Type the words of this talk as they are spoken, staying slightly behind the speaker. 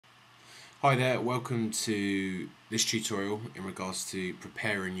Hi there, welcome to this tutorial in regards to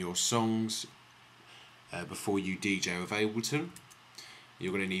preparing your songs before you DJ with Ableton.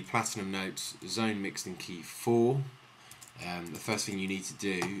 You're going to need platinum notes, zone mixed in key 4. The first thing you need to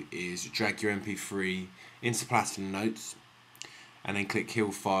do is drag your MP3 into platinum notes and then click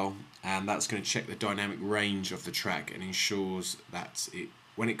Heal File, and that's going to check the dynamic range of the track and ensures that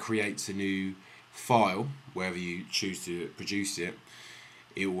when it creates a new file, wherever you choose to produce it,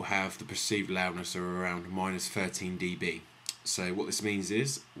 it will have the perceived loudness of around -13 dB. So what this means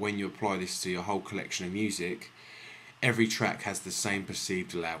is, when you apply this to your whole collection of music, every track has the same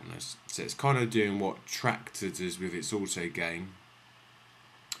perceived loudness. So it's kind of doing what Tractor does with its auto gain.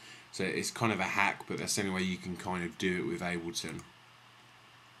 So it's kind of a hack, but that's the only way you can kind of do it with Ableton.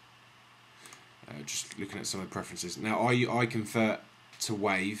 Just looking at some of the preferences. Now I convert to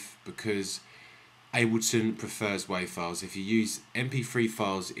wave because Ableton prefers WAV files. If you use MP3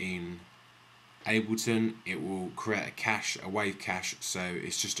 files in Ableton, it will create a cache, a WAV cache, so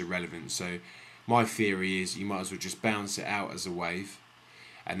it's just irrelevant. So my theory is you might as well just bounce it out as a WAV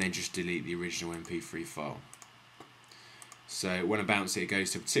and then just delete the original MP3 file. So when I bounce it, it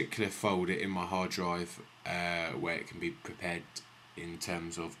goes to a particular folder in my hard drive where it can be prepared in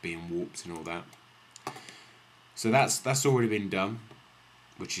terms of being warped and all that. So that's already been done,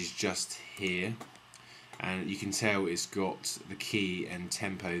 which is just here. And you can tell it's got the key and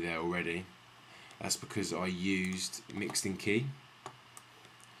tempo there already. That's because I used mixed in key.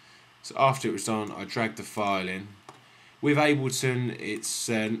 So after it was done, I dragged the file in. With Ableton, it's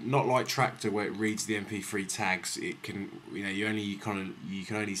not like Tractor where it reads the MP3 tags. It can, you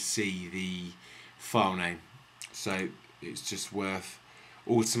can only see the file name. So it's just worth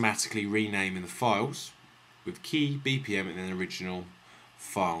automatically renaming the files with key, BPM, and then the original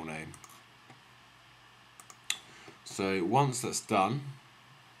file name. So once that's done,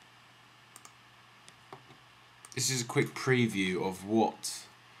 this is a quick preview of what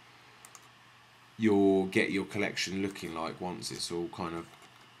you'll get your collection looking like once it's all kind of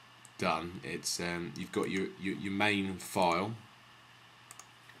done. It's you've got your main file,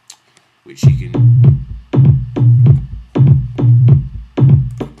 which you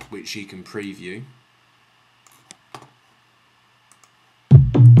can preview.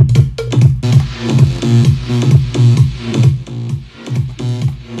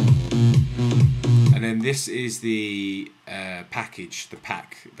 This is the package, the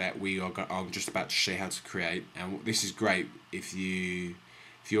pack that I'm just about to show you how to create, and this is great if you're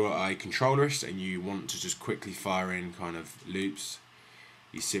a controllerist and you want to just quickly fire in kind of loops.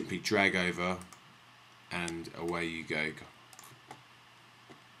 You simply drag over and away you go.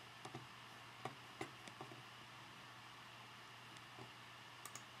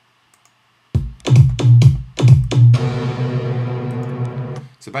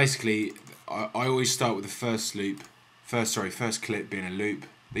 So basically, I always start with the first clip being a loop.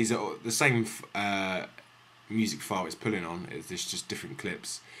 These are the same music file it's pulling on. It's just different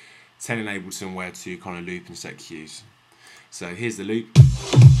clips, telling Ableton where to kind of loop and set cues. So here's the loop,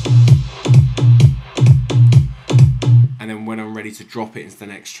 and then when I'm ready to drop it into the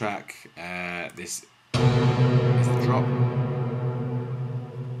next track, this is the drop.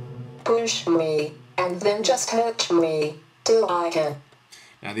 Push me and then just hurt me till I can.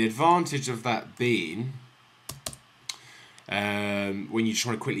 Now the advantage of that being, when you're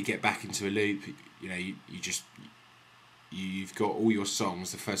trying to quickly get back into a loop, you've got all your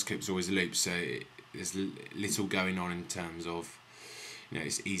songs. The first clip is always a loop, so there's little going on in terms of,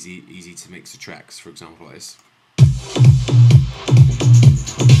 it's easy to mix the tracks. For example, like this.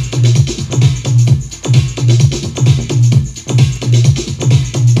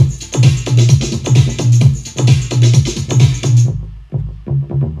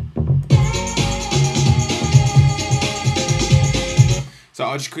 So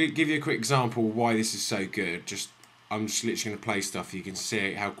I'll just give you a quick example of why this is so good. I'm just literally going to play stuff. You can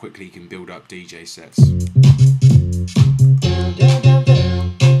see how quickly you can build up DJ sets.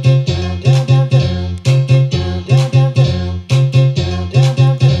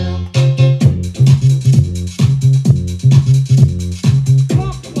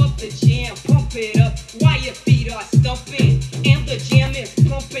 Pump up the jam, pump it up while your feet are stumping, and the jam is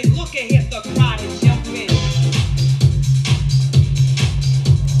pumping. Look ahead, the crowd is jumping.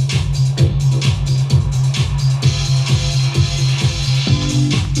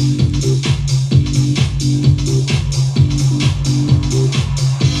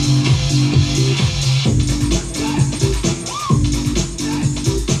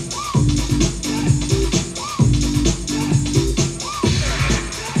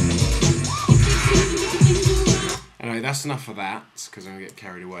 enough of that, because I'm going to get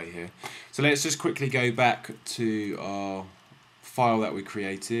carried away here. So let's just quickly go back to our file that we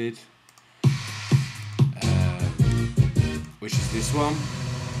created, which is this one.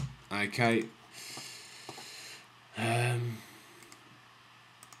 Okay.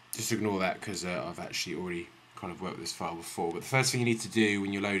 Just ignore that because I've actually already kind of worked with this file before. But the first thing you need to do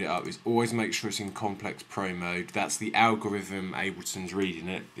when you load it up is always make sure it's in complex pro mode. That's the algorithm Ableton's reading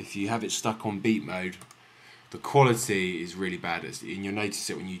it. If you have it stuck on beat mode, the quality is really bad, and you'll notice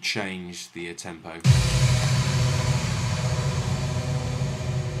it when you change the tempo.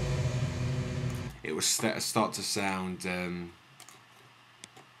 It will start to sound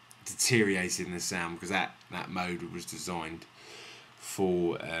deteriorated in the sound, because that mode was designed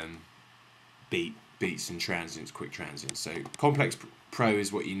for beats and transients, quick transients. So complex pro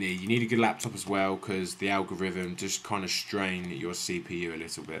is what you need. You need a good laptop as well, because the algorithm just kind of strain your CPU a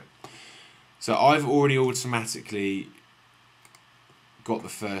little bit. So I've already automatically got the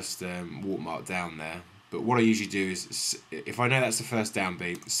first watermark down there, but what I usually do is, if I know that's the first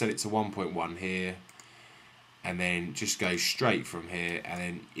downbeat, set it to 1.1 here, and then just go straight from here, and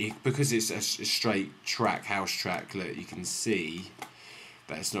then because it's a straight track, house track, look, you can see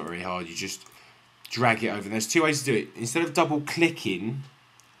that it's not very hard. You just drag it over. There's two ways to do it. Instead of double clicking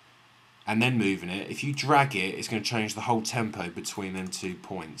and then moving it, if you drag it, it's going to change the whole tempo between them 2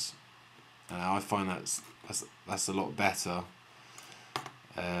 points. I find that's a lot better,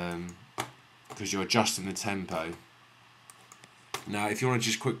 because you're adjusting the tempo. Now, if you want to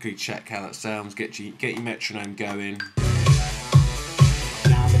just quickly check how that sounds, get your metronome going.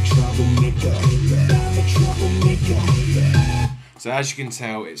 So as you can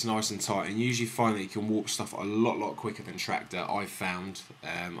tell, it's nice and tight, and you usually find that you can warp stuff a lot quicker than Tractor. I've found.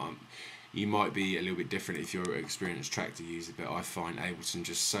 You might be a little bit different if you're an experienced Tractor user, but I find Ableton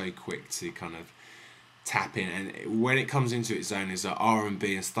just so quick to kind of tap in, and when it comes into its own, there's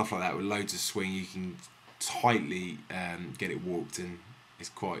R&B and stuff like that with loads of swing. You can tightly get it warped, and it's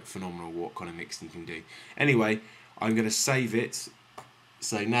quite phenomenal what kind of mixing you can do. Anyway, I'm going to save it.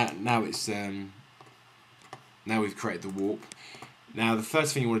 So now it's now we've created the warp. Now the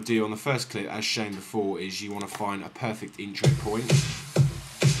first thing you want to do on the first clip, as shown before, is you want to find a perfect intro point.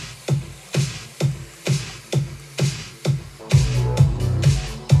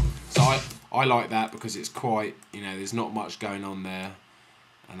 I like that because it's quite, there's not much going on there,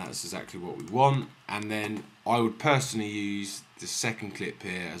 and that's exactly what we want. And then I would personally use the second clip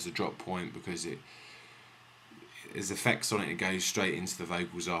here as a drop point, because there's effects on it, it goes straight into the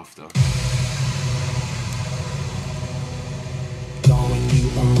vocals after.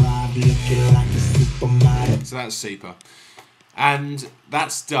 So that's super. And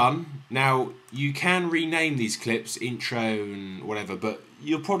that's done. Now, you can rename these clips, intro and whatever, but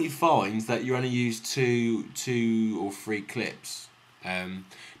you'll probably find that you only use two or three clips. But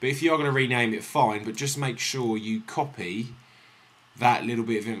if you are going to rename it, fine, but just make sure you copy that little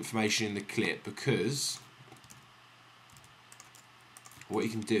bit of information in the clip, because what you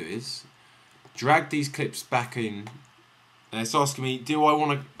can do is drag these clips back in. And it's asking me, do I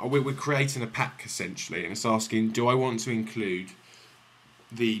want to, we're creating a pack essentially, and it's asking, do I want to include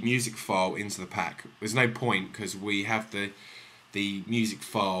the music file into the pack? There's no point, because we have the music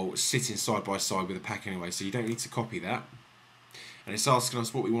file sitting side by side with the pack anyway, so you don't need to copy that. And it's asking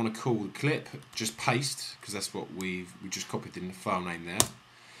us what we want to call the clip. Just paste, because that's what we just copied in the file name there.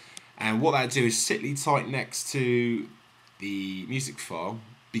 And what that do is sit tight next to the music file,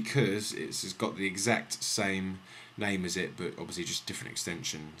 because it's got the exact same name as it, but obviously just different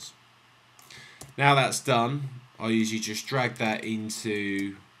extensions. Now that's done, I usually just drag that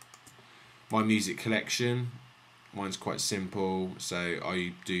into my music collection. Mine's quite simple, so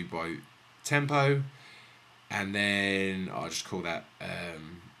I do by tempo, and then I'll just call that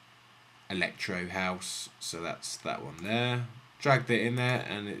electro house. So that's that one there. Drag that in there,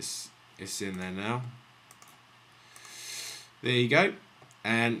 and it's in there now. There you go.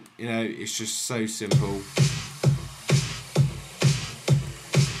 And it's just so simple.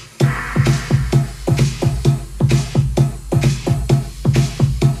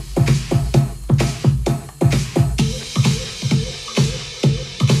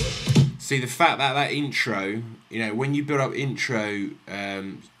 See, the fact that intro, when you build up intro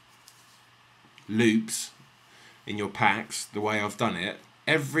loops in your packs, the way I've done it,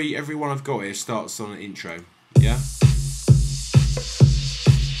 every one I've got here starts on an intro, yeah?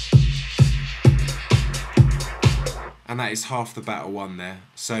 And that is half the battle one there.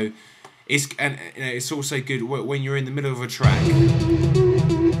 So it's also good when you're in the middle of a track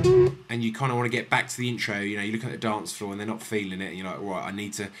and you kind of want to get back to the intro. You're looking at the dance floor and they're not feeling it, and you're like, right, I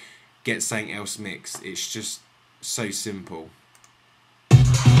need to get something else mixed. It's just so simple.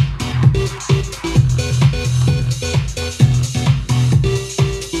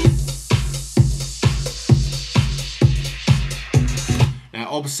 Now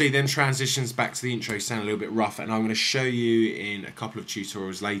obviously then transitions back to the intro sound a little bit rough, and I'm going to show you in a couple of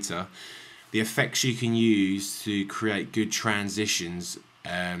tutorials later the effects you can use to create good transitions,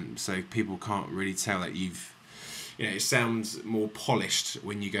 so people can't really tell that you've, you know, it sounds more polished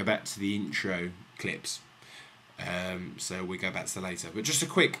when you go back to the intro clips. So we go back to that later. But just a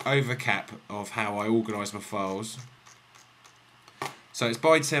quick overcap of how I organise my files. So it's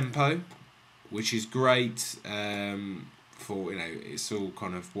by tempo, which is great for, you know, it's all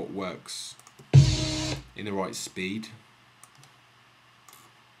kind of what works in the right speed.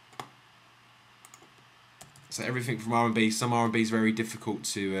 So everything from R&B. Some R&B is very difficult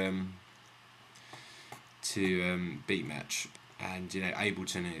to beat match, and you know,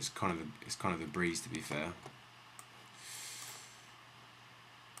 Ableton is kind of a breeze, to be fair.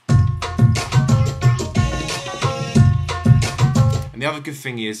 And the other good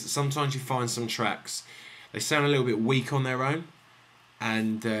thing is sometimes you find some tracks, they sound a little bit weak on their own,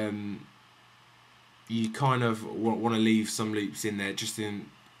 and you kind of want to leave some loops in there, just in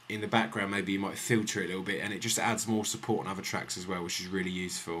the background. Maybe you might filter it a little bit, and it just adds more support on other tracks as well, which is really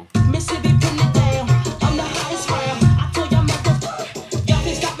useful.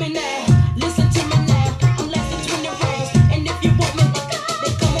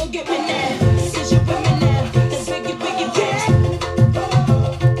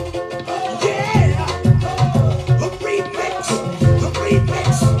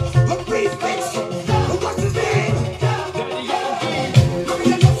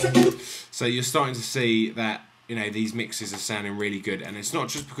 So you're starting to see that, you know, these mixes are sounding really good, and it's not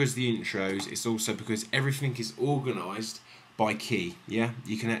just because of the intros, it's also because everything is organised by key. Yeah,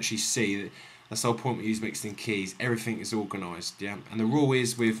 you can actually see that. That's the whole point we use mixed in keys. Everything is organised. Yeah, and the rule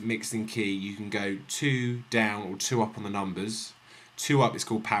is with mixed in key, you can go 2 down or 2 up on the numbers. 2 up is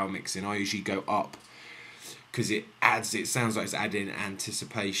called power mixing. I usually go up because it sounds like it's adding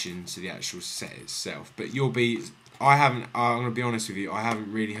anticipation to the actual set itself. But you'll be, I'm going to be honest with you, I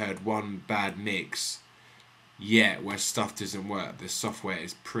haven't really heard one bad mix yet where stuff doesn't work. The software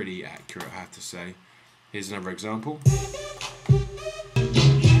is pretty accurate, I have to say. Here's another example.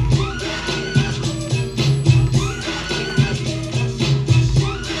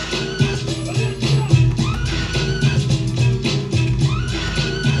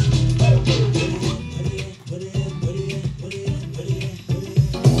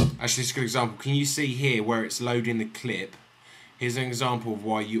 Actually, it's a good example. Can you see here where it's loading the clip? Here's an example of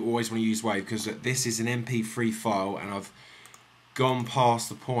why you always want to use Wave, because this is an MP3 file and I've gone past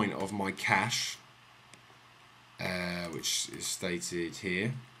the point of my cache, which is stated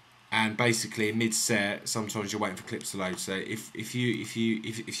here. And basically, mid-set, sometimes you're waiting for clips to load. So if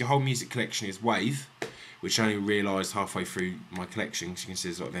your whole music collection is Wave, which I only realised halfway through my collection, because you can see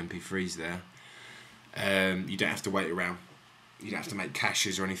there's a lot of MP3s there, you don't have to wait around. You don't have to make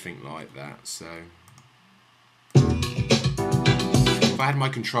caches or anything like that. So if I had my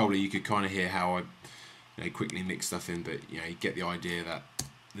controller, you could kind of hear how I, you know, quickly mix stuff in, but you know, you get the idea that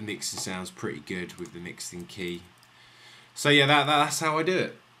the mixing sounds pretty good with the mixed in key. So yeah, that's how I do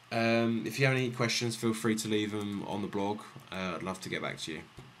it. If you have any questions, feel free to leave them on the blog. I'd love to get back to you.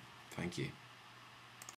 Thank you.